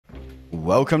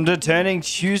Welcome to Turning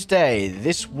Tuesday.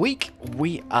 This week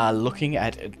we are looking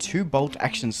at two bolt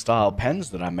action style pens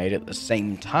that I made at the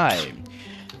same time.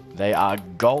 They are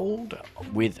gold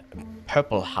with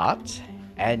Purpleheart,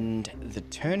 and the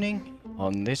turning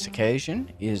on this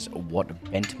occasion is what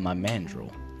bent my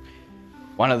mandrel.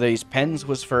 One of these pens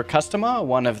was for a customer,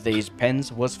 one of these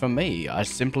pens was for me. I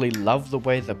simply love the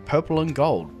way the purple and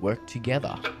gold work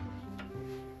together.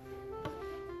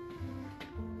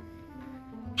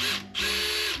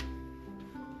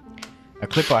 A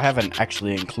clip I haven't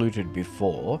actually included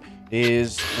before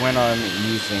is when I'm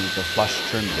using the flush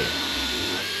trim bit.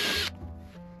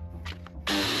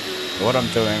 So what I'm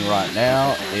doing right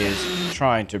now is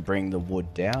trying to bring the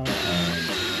wood down and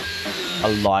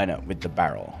align it with the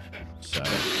barrel. So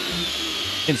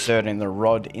inserting the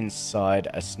rod inside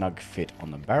a snug fit on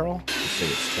the barrel. You see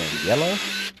it's turned yellow.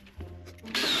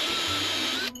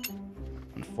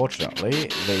 Unfortunately,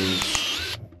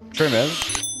 these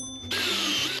trimmers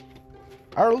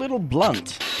are a little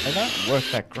blunt. They don't work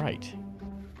that great.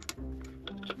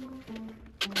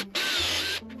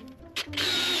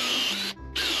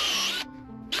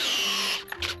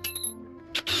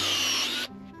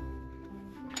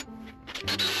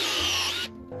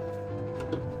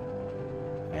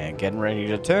 And getting ready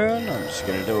to turn. I'm just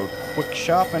going to do a quick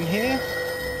sharpen here.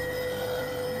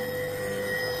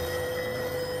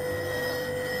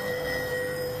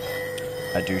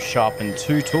 I do sharpen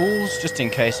two tools just in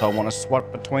case I want to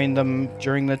swap between them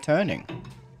during the turning.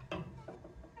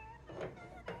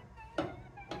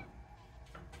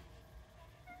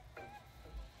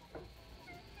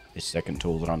 This second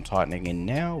tool that I'm tightening in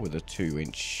now with a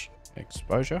 2-inch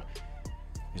exposure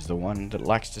is the one that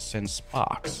likes to send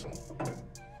sparks.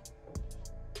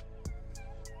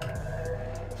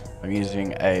 I'm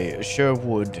using a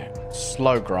Sherwood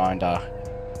slow grinder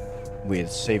with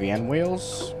CBN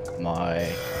wheels.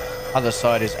 My other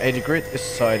side is 80 grit, this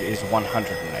side is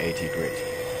 180 grit.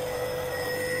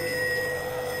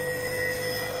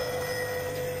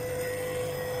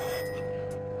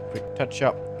 Quick touch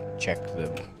up, check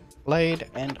the blade,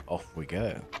 and off we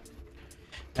go.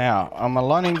 Now, I'm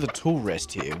aligning the tool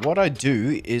rest here. What I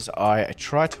do is I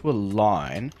try to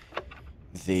align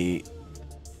the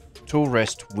tool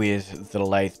rest with the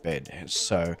lathe bed.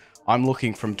 So I'm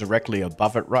looking from directly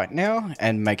above it right now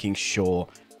and making sure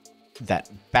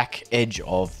that back edge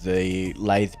of the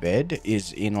lathe bed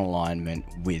is in alignment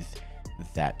with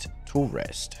that tool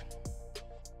rest.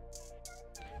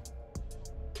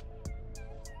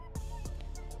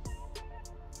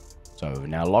 So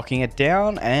now locking it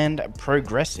down and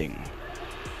progressing.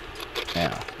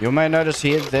 Now, you may notice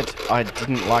here that I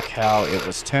didn't like how it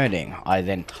was turning. I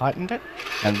then tightened it,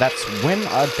 and that's when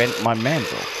I bent my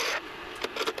mandrel.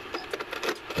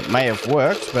 It may have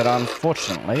worked, but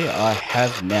unfortunately I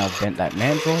have now bent that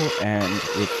mandrel and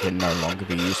it can no longer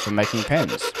be used for making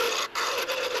pens.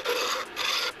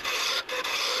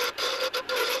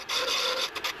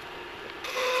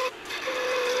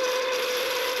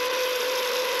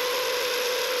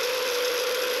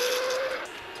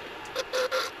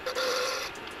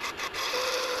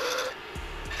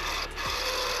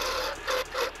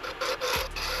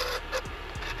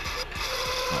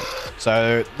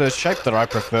 So the shape that I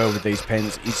prefer with these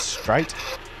pens is straight.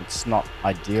 It's not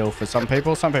ideal for some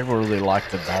people. Some people really like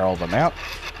to barrel them out.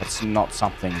 It's not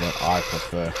something that I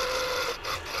prefer.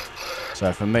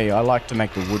 So for me, I like to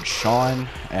make the wood shine,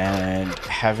 and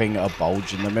having a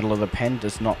bulge in the middle of the pen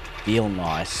does not feel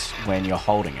nice when you're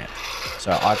holding it.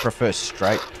 So I prefer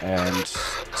straight, and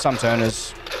some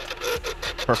turners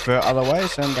prefer other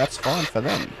ways, and that's fine for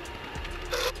them.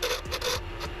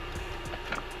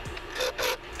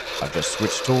 I've just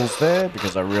switched tools there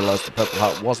because I realized the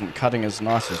Purpleheart wasn't cutting as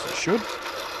nice as it should.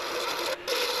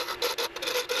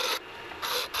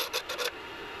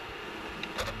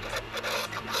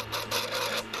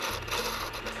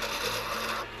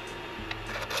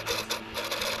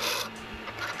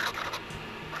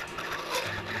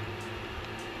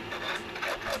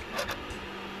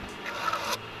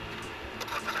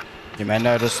 You may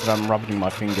notice that I'm rubbing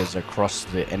my fingers across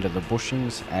the end of the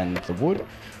bushings and the wood.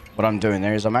 What I'm doing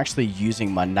there is I'm actually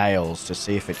using my nails to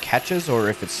see if it catches or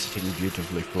if it's sitting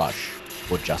beautifully flush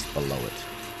or just below it.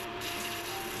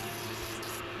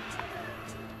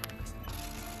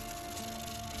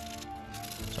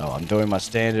 So I'm doing my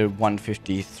standard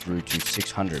 150 through to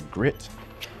 600 grit.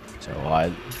 So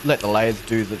I let the lathe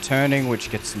do the turning,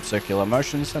 which gets some circular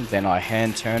motions, and then I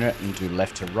hand turn it and do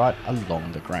left to right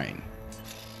along the grain.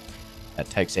 That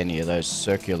takes any of those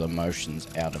circular motions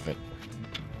out of it.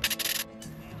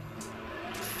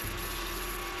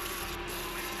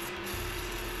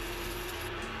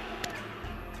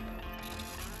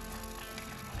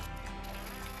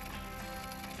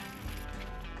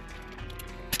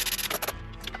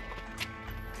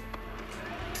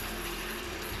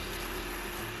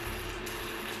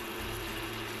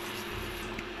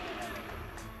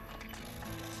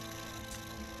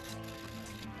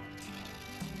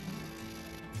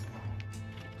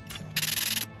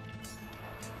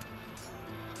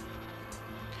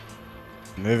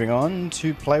 Moving on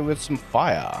to play with some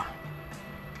fire.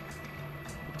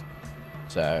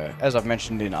 So, as I've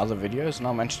mentioned in other videos, and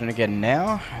I'll mention it again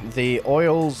now, the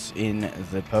oils in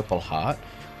the Purpleheart,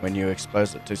 when you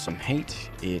expose it to some heat,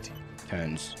 it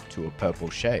turns to a purple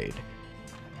shade.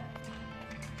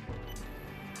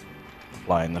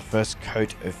 Applying the first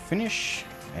coat of finish,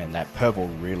 and that purple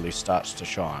really starts to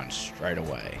shine straight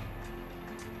away.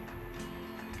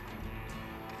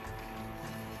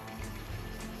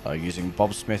 Using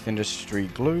Bob Smith Industry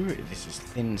glue, this is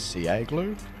thin CA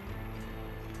glue.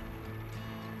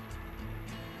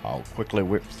 I'll quickly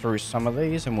whip through some of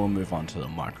these and we'll move on to the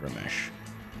MicroMesh.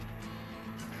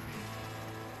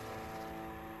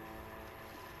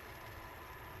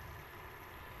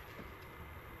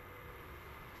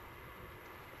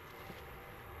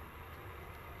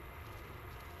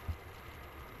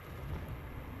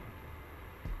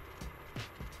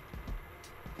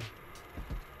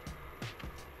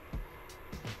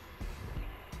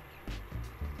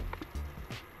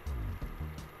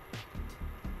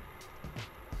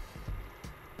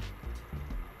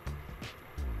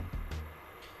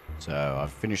 So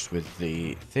I've finished with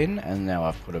the thin and now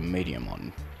I've put a medium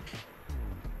on.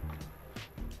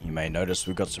 You may notice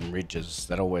we've got some ridges.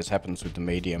 That always happens with the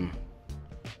medium.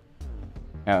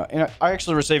 Now, I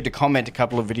actually received a comment a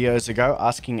couple of videos ago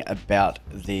asking about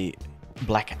the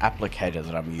black applicator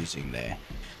that I'm using there.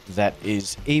 That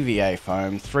is EVA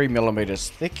foam, 3mm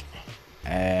thick,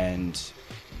 and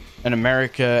in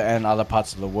America and other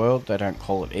parts of the world they don't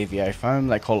call it EVA foam,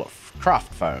 they call it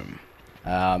craft foam.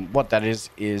 What that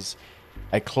is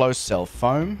a closed cell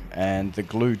foam, and the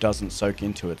glue doesn't soak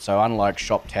into it. So unlike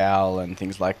shop towel and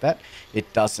things like that,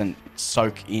 it doesn't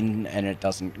soak in and it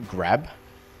doesn't grab.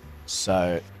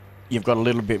 So you've got a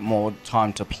little bit more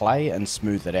time to play and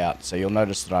smooth it out. So you'll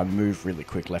notice that I move really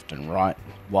quick left and right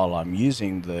while I'm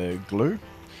using the glue,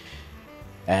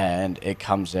 and it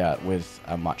comes out with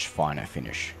a much finer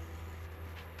finish.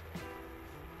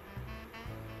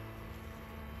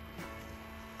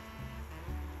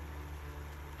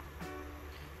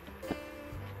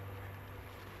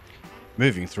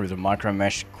 Moving through the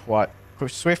MicroMesh quite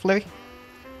swiftly,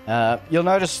 you'll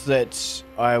notice that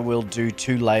I will do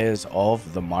 2 layers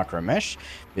of the MicroMesh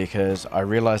because I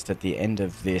realized at the end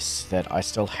of this that I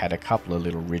still had a couple of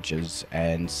little ridges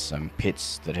and some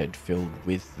pits that had filled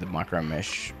with the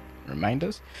MicroMesh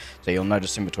remainders. So you'll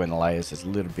notice in between the layers there's a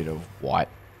little bit of white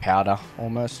powder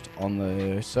almost on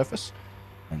the surface,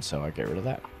 and so I get rid of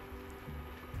that.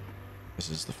 This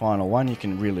is the final one. You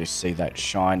can really see that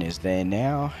shine is there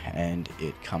now, and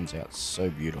it comes out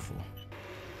so beautiful.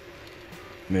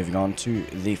 Moving on to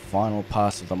the final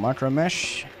pass of the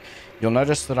MicroMesh, you'll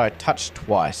notice that I touch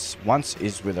twice. Once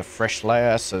is with a fresh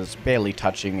layer, so it's barely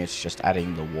touching, it's just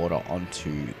adding the water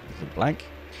onto the blank.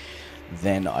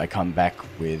 Then I come back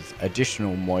with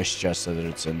additional moisture so that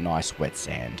it's a nice wet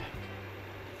sand.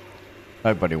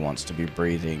 Nobody wants to be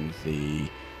breathing the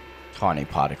tiny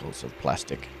particles of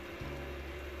plastic.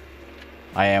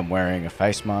 I am wearing a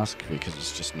face mask because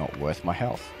it's just not worth my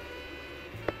health.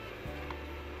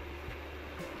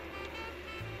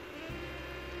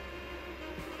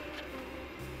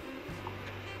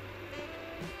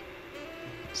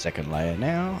 Second layer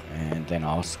now, and then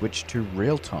I'll switch to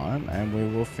real time and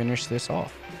we will finish this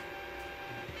off.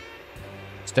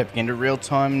 Stepping into real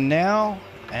time now,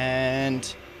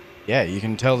 and yeah, you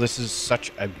can tell this is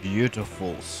such a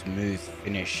beautiful smooth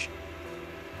finish.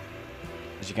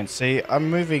 As you can see, I'm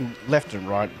moving left and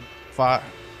right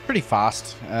pretty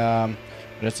fast, but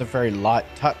it's a very light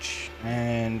touch,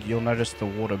 and you'll notice the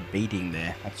water beading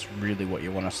there. That's really what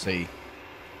you want to see.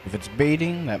 If it's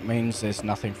beading, that means there's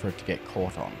nothing for it to get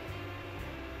caught on.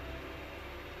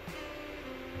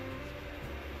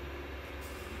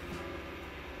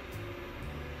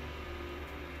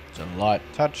 It's a light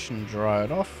touch and dry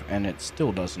it off, and it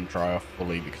still doesn't dry off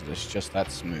fully because it's just that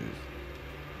smooth.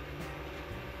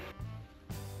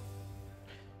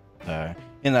 So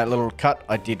in that little cut,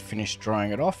 I did finish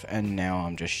drying it off, and now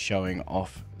I'm just showing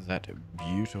off that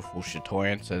beautiful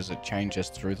chatoyance as it changes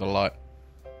through the light.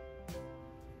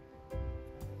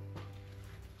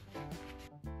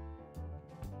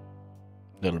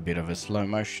 Little bit of a slow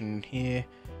motion here.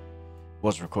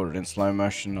 Was recorded in slow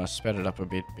motion. I sped it up a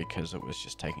bit because it was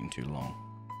just taking too long.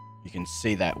 You can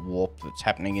see that warp that's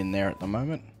happening in there at the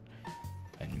moment.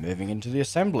 And moving into the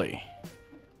assembly.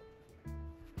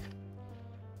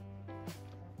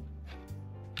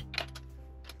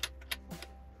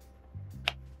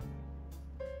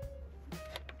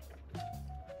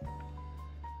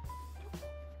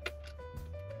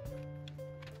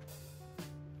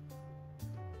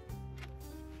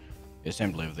 The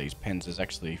assembly of these pens is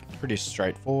actually pretty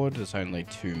straightforward. There's only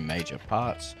two major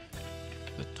parts,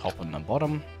 the top and the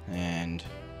bottom, and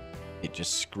it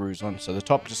just screws on. So the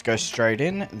top just goes straight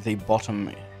in, the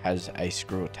bottom has a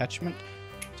screw attachment.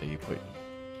 So you put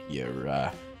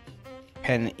your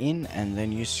pen in and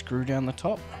then you screw down the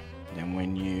top. Then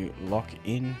when you lock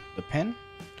in the pen,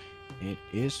 it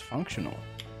is functional.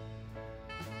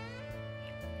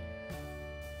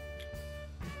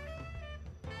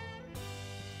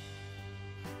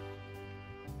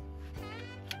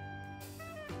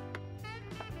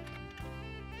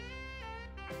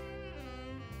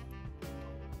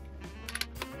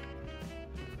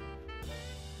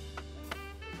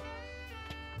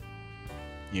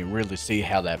 You really see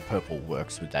how that purple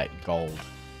works with that gold.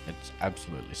 It's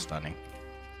absolutely stunning.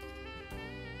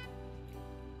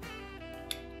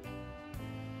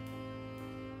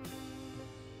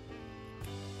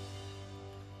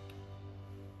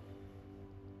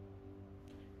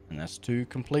 And that's two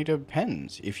completed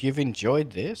pens. If you've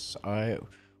enjoyed this, I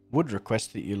would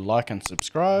request that you like and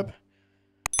subscribe.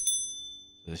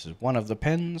 This is one of the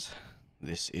pens.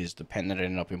 This is the pen that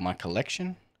ended up in my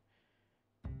collection.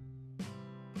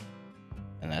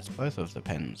 And that's both of the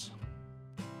pens.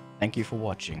 Thank you for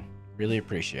watching. Really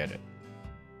appreciate it.